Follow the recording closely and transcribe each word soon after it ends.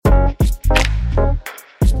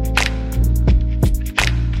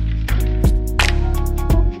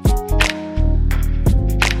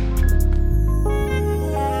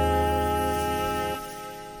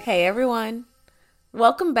everyone.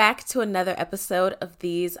 Welcome back to another episode of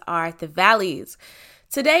These Are the Valleys.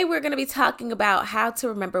 Today we're going to be talking about how to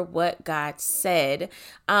remember what God said.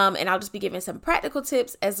 And I'll just be giving some practical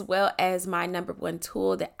tips as well as my number one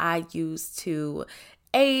tool that I use to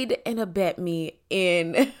aid and abet me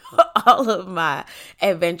in all of my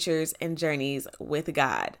adventures and journeys with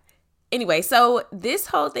God. Anyway, so this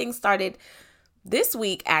whole thing started this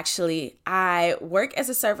week. Actually, I work as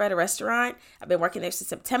a server at a restaurant. I've been working there since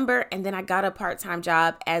September, and then I got a part-time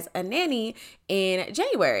job as a nanny in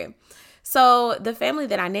January. So the family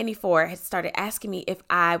that I nanny for had started asking me if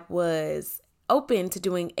I was open to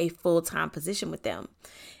doing a full-time position with them.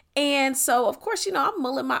 And so, of course, I'm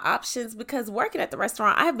mulling my options because working at the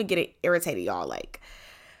restaurant, I have been getting irritated, y'all. Like,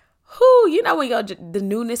 when the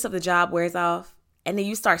newness of the job wears off and then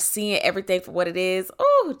you start seeing everything for what it is.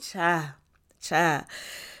 Oh, child.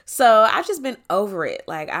 So I've just been over it.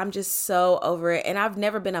 Like, I'm just so over it. And I've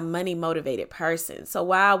never been a money motivated person. So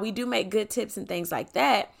while we do make good tips and things like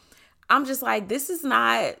that, I'm just like, this is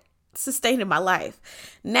not sustaining my life.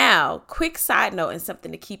 Now, quick side note and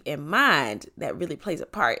something to keep in mind that really plays a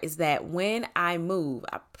part is that when I move,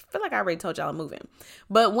 I feel like I already told y'all I'm moving,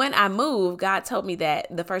 but when I move, God told me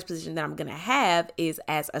that the first position that I'm going to have is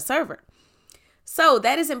as a server. So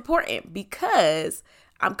that is important because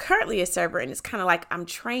I'm currently a server and it's kind of like I'm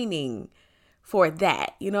training for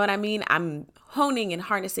that. You know what I mean? I'm honing and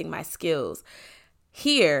harnessing my skills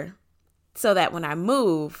here so that when I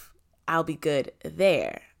move, I'll be good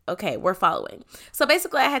there. Okay, we're following. So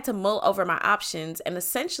basically, I had to mull over my options, and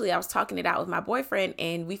essentially I was talking it out with my boyfriend,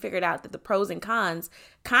 and we figured out that the pros and cons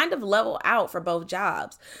kind of level out for both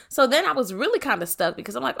jobs. So then I was really kind of stuck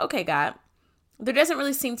because I'm like, okay, God, there doesn't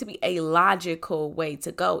really seem to be a logical way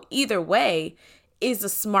to go. Either way is a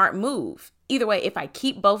smart move. Either way, if I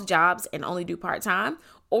keep both jobs and only do part-time,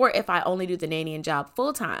 or if I only do the nannying job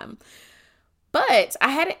full-time. But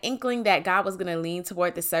I had an inkling that God was going to lean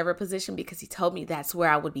toward the server position because he told me that's where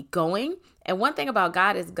I would be going. And one thing about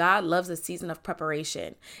God is God loves a season of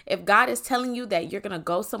preparation. If God is telling you that you're going to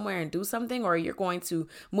go somewhere and do something, or you're going to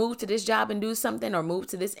move to this job and do something, or move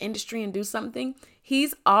to this industry and do something,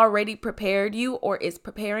 he's already prepared you or is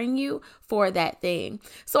preparing you for that thing.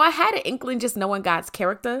 So I had an inkling, just knowing God's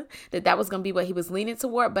character, that was going to be what he was leaning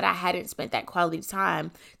toward, but I hadn't spent that quality time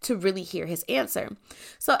to really hear his answer.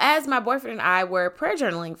 So as my boyfriend and I were prayer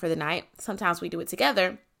journaling for the night, sometimes we do it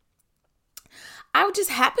together, I would just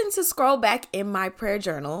happen to scroll back in my prayer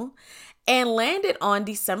journal and landed on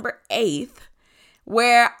December 8th,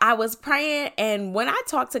 where I was praying. And when I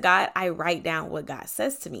talk to God, I write down what God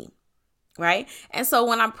says to me. Right. And so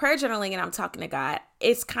when I'm prayer journaling and I'm talking to God,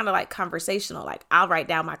 it's kind of like conversational. Like, I'll write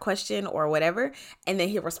down my question or whatever, and then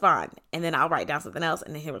he'll respond. And then I'll write down something else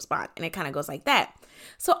and then he'll respond. And it kind of goes like that.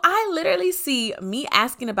 So I literally see me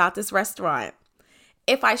asking about this restaurant,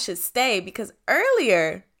 if I should stay, because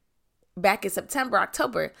earlier, back in September,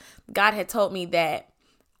 October, God had told me that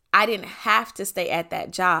I didn't have to stay at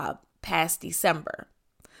that job past December.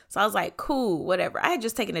 So I was like, cool, whatever. I had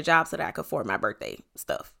just taken a job so that I could afford my birthday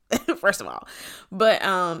stuff, first of all, but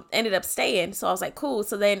ended up staying. So I was like, cool.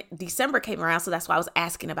 So then December came around. So that's why I was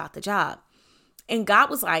asking about the job. And God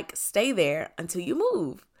was like, stay there until you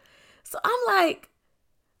move. So I'm like,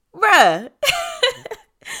 bruh.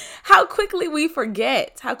 How quickly we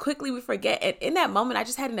forget. And in that moment, I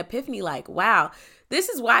just had an epiphany like, wow, this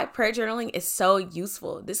is why prayer journaling is so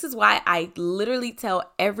useful. This is why I literally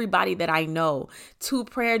tell everybody that I know to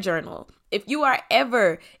prayer journal. If you are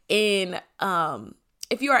ever in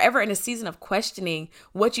a season of questioning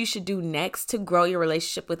what you should do next to grow your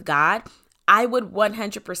relationship with God, I would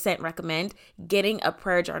 100% recommend getting a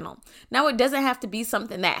prayer journal. Now, it doesn't have to be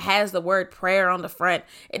something that has the word prayer on the front.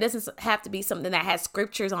 It doesn't have to be something that has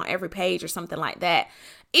scriptures on every page or something like that.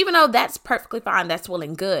 Even though that's perfectly fine, that's well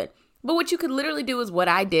and good. But what you could literally do is what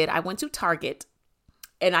I did. I went to Target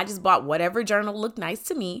and I just bought whatever journal looked nice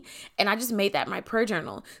to me, and I just made that my prayer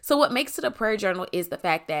journal. So what makes it a prayer journal is the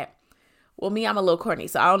fact that, well, me, I'm a little corny,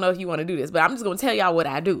 so I don't know if you want to do this, but I'm just going to tell y'all what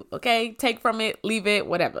I do, okay? Take from it, leave it,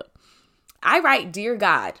 whatever. I write Dear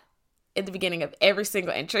God at the beginning of every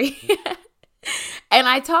single entry. And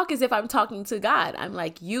I talk as if I'm talking to God. I'm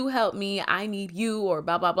like, you help me. I need you, or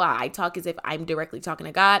blah, blah, blah. I talk as if I'm directly talking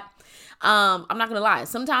to God. I'm not going to lie.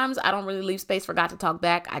 Sometimes I don't really leave space for God to talk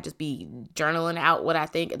back. I just be journaling out what I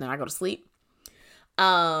think and then I go to sleep.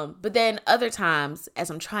 But then other times, as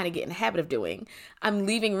I'm trying to get in the habit of doing, I'm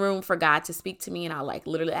leaving room for God to speak to me, and I'll like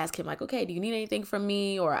literally ask him like, okay, do you need anything from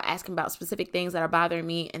me? Or ask him about specific things that are bothering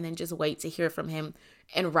me, and then just wait to hear from him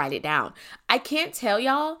and write it down. I can't tell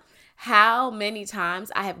y'all how many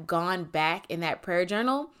times I have gone back in that prayer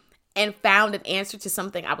journal and found an answer to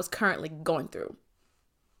something I was currently going through.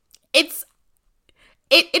 It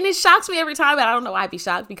shocks me every time, but I don't know why I'd be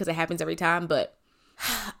shocked because it happens every time, but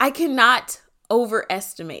I cannot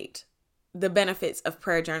overestimate the benefits of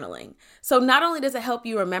prayer journaling. So not only does it help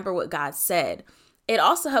you remember what God said, it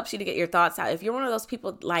also helps you to get your thoughts out. If you're one of those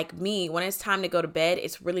people like me, when it's time to go to bed,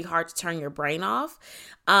 it's really hard to turn your brain off.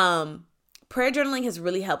 Prayer journaling has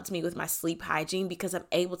really helped me with my sleep hygiene because I'm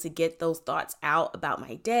able to get those thoughts out about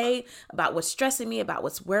my day, about what's stressing me, about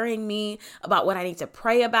what's worrying me, about what I need to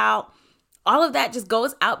pray about. All of that just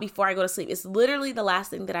goes out before I go to sleep. It's literally the last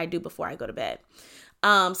thing that I do before I go to bed.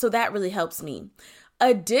 So that really helps me.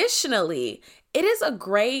 Additionally, it is a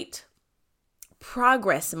great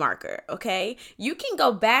progress marker, okay? You can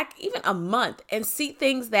go back even a month and see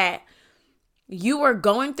things that you were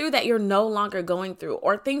going through that you're no longer going through,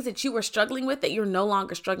 or things that you were struggling with that you're no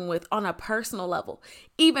longer struggling with on a personal level.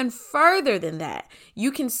 Even further than that,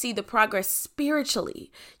 you can see the progress spiritually.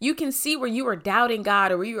 You can see where you were doubting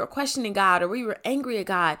God, or where you were questioning God, or where you were angry at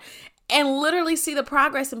God, and literally see the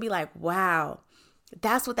progress and be like, wow,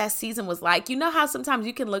 that's what that season was like. You know how sometimes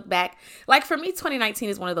you can look back, like for me, 2019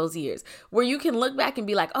 is one of those years where you can look back and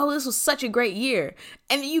be like, oh, this was such a great year.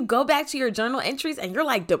 And then you go back to your journal entries and you're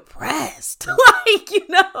like depressed. Like, you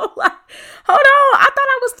know, like, hold on, I thought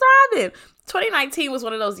I was thriving. 2019 was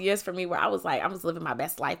one of those years for me where I was like, I was living my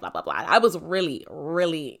best life, blah, blah, blah. I was really,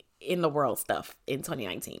 really in the world stuff in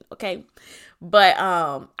 2019. Okay. But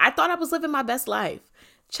I thought I was living my best life.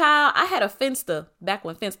 Child, I had a Finsta back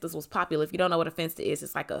when Finstas was popular. If you don't know what a Finsta is,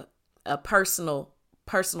 it's like a personal,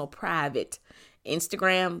 private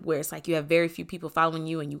Instagram where it's like you have very few people following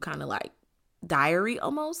you and you kind of like diary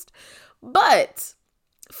almost. But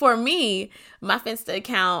for me, my Finsta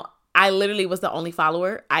account, I literally was the only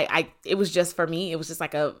follower. It was just for me. It was just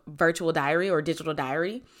like a virtual diary or digital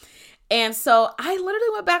diary. And so I literally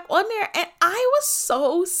went back on there and I was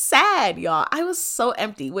so sad, y'all. I was so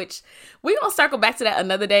empty, which we're going to circle back to that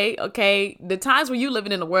another day, okay? The times where you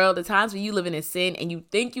living in the world, the times where you living in sin and you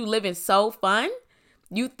think you living so fun,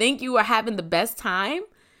 you think you are having the best time,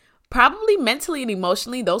 probably mentally and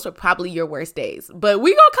emotionally, those were probably your worst days. But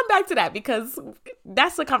we're going to come back to that because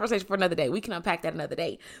that's a conversation for another day. We can unpack that another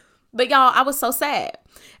day. But y'all, I was so sad.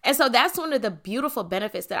 And so that's one of the beautiful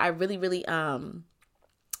benefits that I really, really,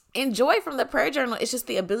 enjoy from the prayer journal. It's just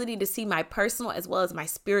the ability to see my personal as well as my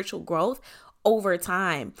spiritual growth over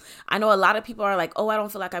time. I know a lot of people are like, oh, I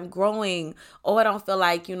don't feel like I'm growing. Oh, I don't feel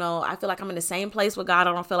like, I feel like I'm in the same place with God.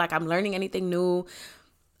 I don't feel like I'm learning anything new.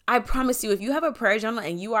 I promise you, if you have a prayer journal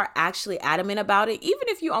and you are actually adamant about it, even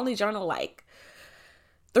if you only journal like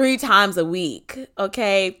 3 times a week,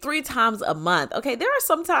 okay, 3 times a month, okay, there are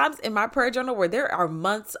some times in my prayer journal where there are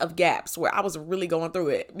months of gaps where I was really going through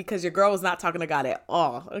it because your girl was not talking to God at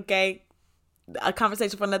all, okay? A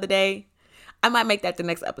conversation for another day. I might make that the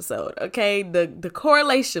next episode, okay? The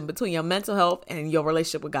correlation between your mental health and your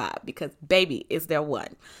relationship with God, because baby, is there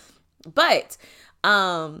one. But,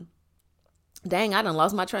 dang, I done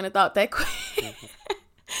lost my train of thought that quick.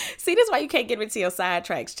 See, this is why you can't get into your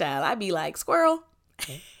sidetracks, child. I'd be like, squirrel.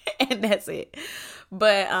 And that's it.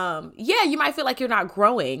 But yeah, you might feel like you're not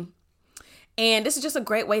growing. And this is just a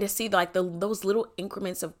great way to see those little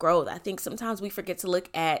increments of growth. I think sometimes we forget to look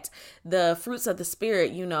at the fruits of the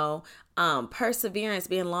spirit, perseverance,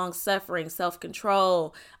 being long suffering,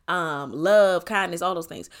 self-control, love, kindness, all those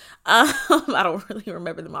things. I don't really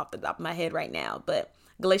remember them off the top of my head right now, but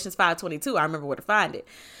Galatians 5:22, I remember where to find it.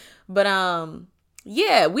 But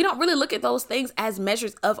yeah, we don't really look at those things as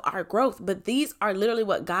measures of our growth, but these are literally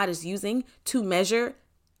what God is using to measure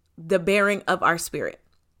the bearing of our spirit,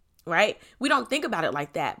 right? We don't think about it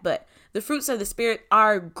like that, but the fruits of the spirit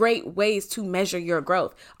are great ways to measure your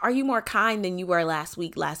growth. Are you more kind than you were last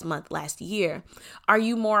week, last month, last year? Are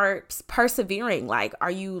you more persevering? Like,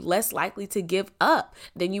 are you less likely to give up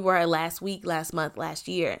than you were last week, last month, last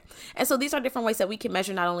year? And so these are different ways that we can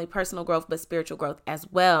measure not only personal growth, but spiritual growth as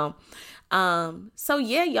well. So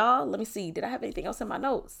yeah, y'all, let me see. Did I have anything else in my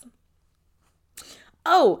notes?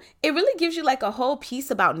 Oh, it really gives you like a whole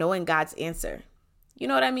piece about knowing God's answer. You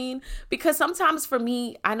know what I mean? Because sometimes for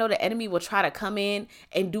me, I know the enemy will try to come in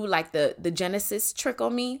and do like the Genesis trick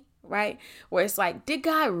on me, right? Where it's like, did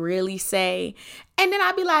God really say? And then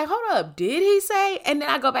I'd be like, hold up, did he say? And then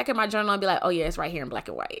I go back in my journal and be like, oh yeah, it's right here in black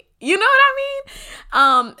and white. You know what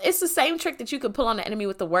I mean? It's the same trick that you could pull on the enemy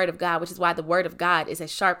with the word of God, which is why the word of God is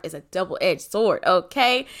as sharp as a double-edged sword,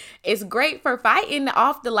 okay? It's great for fighting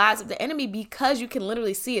off the lies of the enemy because you can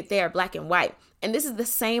literally see it there black and white. And this is the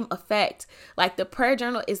same effect. Like the prayer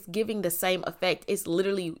journal is giving the same effect. It's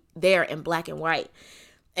literally there in black and white.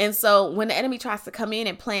 And so when the enemy tries to come in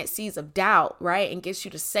and plant seeds of doubt, right, and gets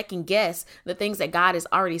you to second guess the things that God has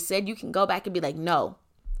already said, you can go back and be like, no,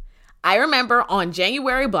 I remember on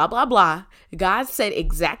January, blah, blah, blah, God said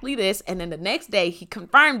exactly this. And then the next day he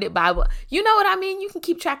confirmed it by, you know what I mean? You can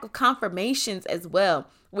keep track of confirmations as well,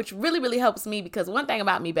 which really, really helps me, because one thing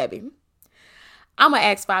about me, baby, I'm going to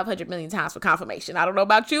ask 500 million times for confirmation. I don't know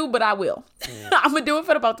about you, but I will. I'm going to do it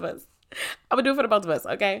for the both of us.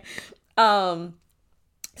 Okay.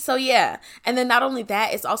 So yeah. And then not only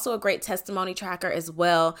that, it's also a great testimony tracker as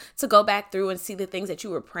well, to go back through and see the things that you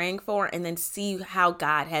were praying for and then see how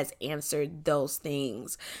God has answered those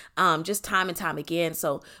things, just time and time again.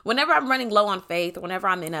 So whenever I'm running low on faith, whenever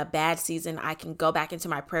I'm in a bad season, I can go back into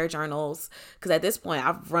my prayer journals, because at this point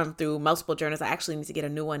I've run through multiple journals. I actually need to get a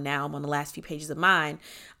new one now. I'm on the last few pages of mine.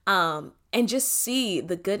 And just see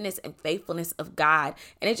the goodness and faithfulness of God.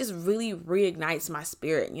 And it just really reignites my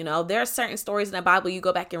spirit. You know, there are certain stories in the Bible you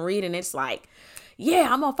go back and read and it's like, yeah,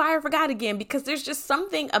 I'm on fire for God again, because there's just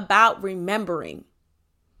something about remembering.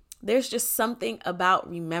 There's just something about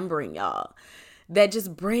remembering, y'all, that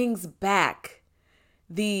just brings back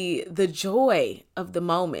the joy of the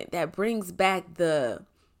moment, that brings back the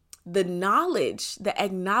knowledge, the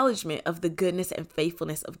acknowledgement of the goodness and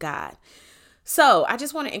faithfulness of God. So I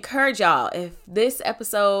just want to encourage y'all, if this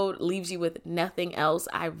episode leaves you with nothing else,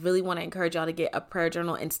 I really want to encourage y'all to get a prayer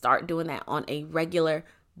journal and start doing that on a regular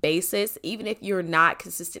basis. Even if you're not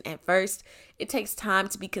consistent at first, it takes time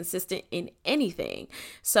to be consistent in anything.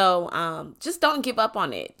 So just don't give up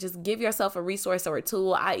on it. Just give yourself a resource or a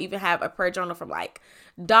tool. I even have a prayer journal from like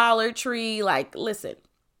Dollar Tree. Like, listen,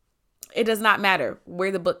 it does not matter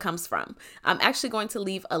where the book comes from. I'm actually going to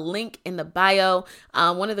leave a link in the bio.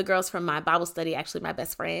 One of the girls from my Bible study, actually my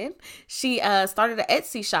best friend, she started an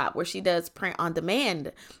Etsy shop where she does print on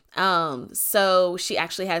demand. So she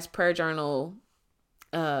actually has prayer journal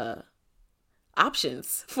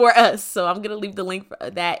options for us. So I'm going to leave the link for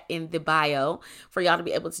that in the bio for y'all to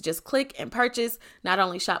be able to just click and purchase. Not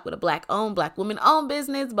only shop with a Black woman-owned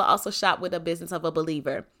business, but also shop with a business of a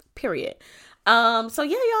believer, period. So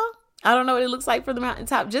yeah, y'all. I don't know what it looks like from the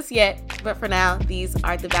mountaintop just yet, but for now, these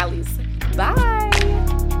are the valleys. Bye.